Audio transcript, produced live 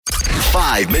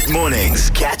5 mid-mornings.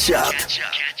 Catch up.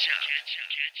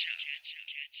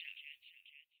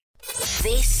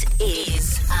 This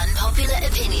is Unpopular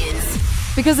Opinions.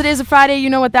 Because it is a Friday, you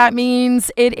know what that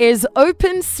means. It is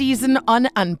open season on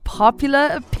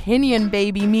Unpopular Opinion,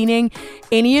 baby. Meaning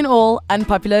any and all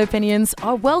unpopular opinions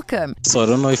are welcome. So I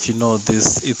don't know if you know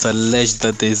this. It's alleged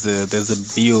that there's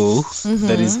a bill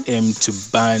that is aimed to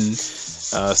ban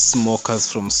smokers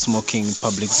from smoking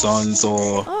public zones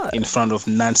or in front of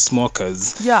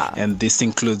non-smokers. Yeah. And this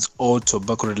includes all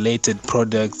tobacco-related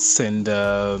products, and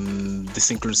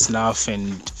this includes snuff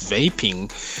and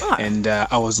vaping. And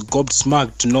I was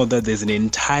gobsmacked to know that there's an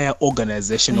entire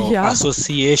organization or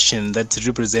association that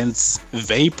represents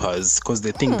vapors, because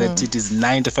they think that it is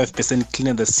 95%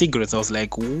 cleaner than cigarettes. I was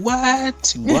like,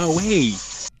 what? Go away.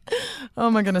 Oh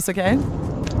my goodness, okay.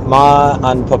 My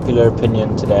unpopular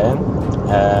opinion today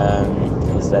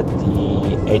is that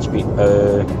the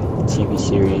HBO TV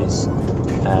series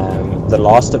The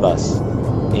Last of Us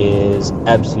is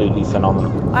absolutely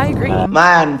phenomenal. I agree.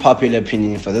 My unpopular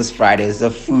opinion for this Friday is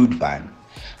the food one.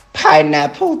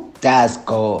 Pineapple does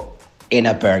go in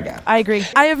a burger. I agree.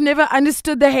 I have never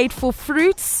understood the hate for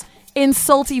fruits in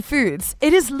salty foods.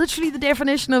 It is literally the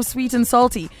definition of sweet and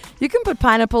salty. You can put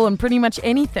pineapple on pretty much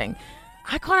anything.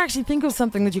 I can't actually think of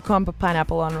something that you can't put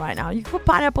pineapple on right now. You can put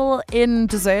pineapple in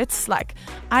desserts like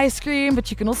ice cream, but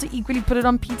you can also equally put it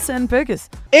on pizza and burgers.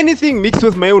 Anything mixed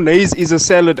with mayonnaise is a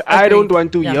salad. I don't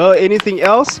want to hear anything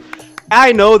else.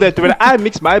 I know that when I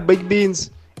mix my baked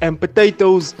beans and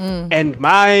potatoes and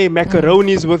my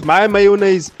macaronis with my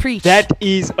mayonnaise, that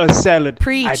is a salad.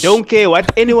 I don't care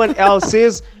what anyone else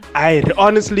says. I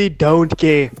honestly don't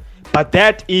care. But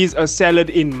that is a salad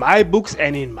in my books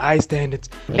and in my standards.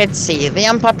 Let's see, the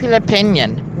unpopular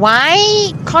opinion.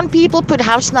 Why can't people put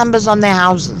house numbers on their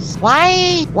houses?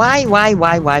 Why? It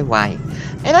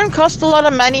don't cost a lot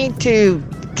of money to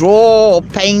draw or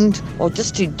paint or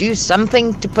just to do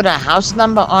something to put a house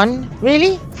number on.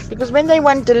 Really? Because when they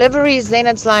want deliveries, then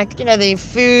it's like, their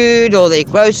food or their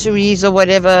groceries or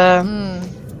whatever.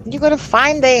 You got to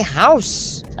find their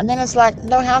house. And then it's like,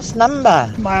 no house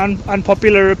number. My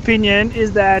unpopular opinion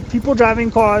is that people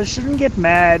driving cars shouldn't get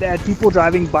mad at people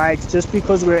driving bikes just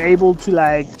because we're able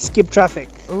to skip traffic.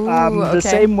 The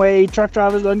same way truck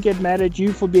drivers don't get mad at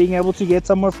you for being able to get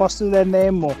somewhere faster than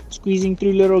them or squeezing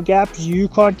through little gaps. You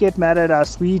can't get mad at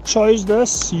us. We chose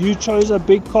this. You chose a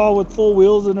big car with 4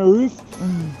 wheels and a roof.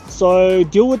 So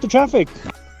deal with the traffic.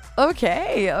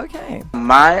 Okay.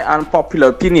 My unpopular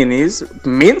opinion is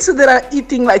men that are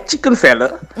eating like chicken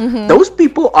fella, those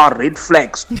people are red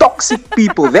flags, toxic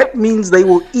people. That means they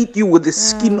will eat you with the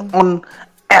skin on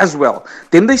as well.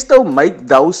 Then they still make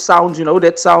those sounds,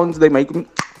 that sounds they make,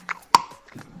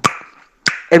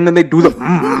 and then they do the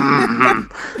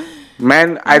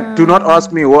Man, do not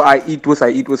ask me what I eat with. I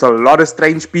eat with a lot of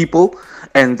strange people,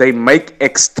 and they make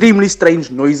extremely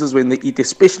strange noises when they eat,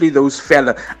 especially those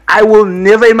fella. I will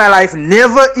never in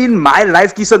my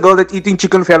life kiss a girl that's eating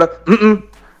chicken fella.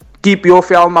 Keep your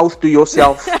foul mouth to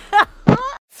yourself.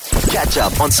 Catch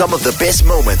up on some of the best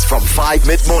moments from 5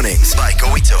 mid-mornings by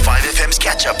going to 5FM's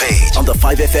catch-up page on the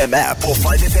 5FM app or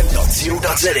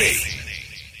 5FM.co.za.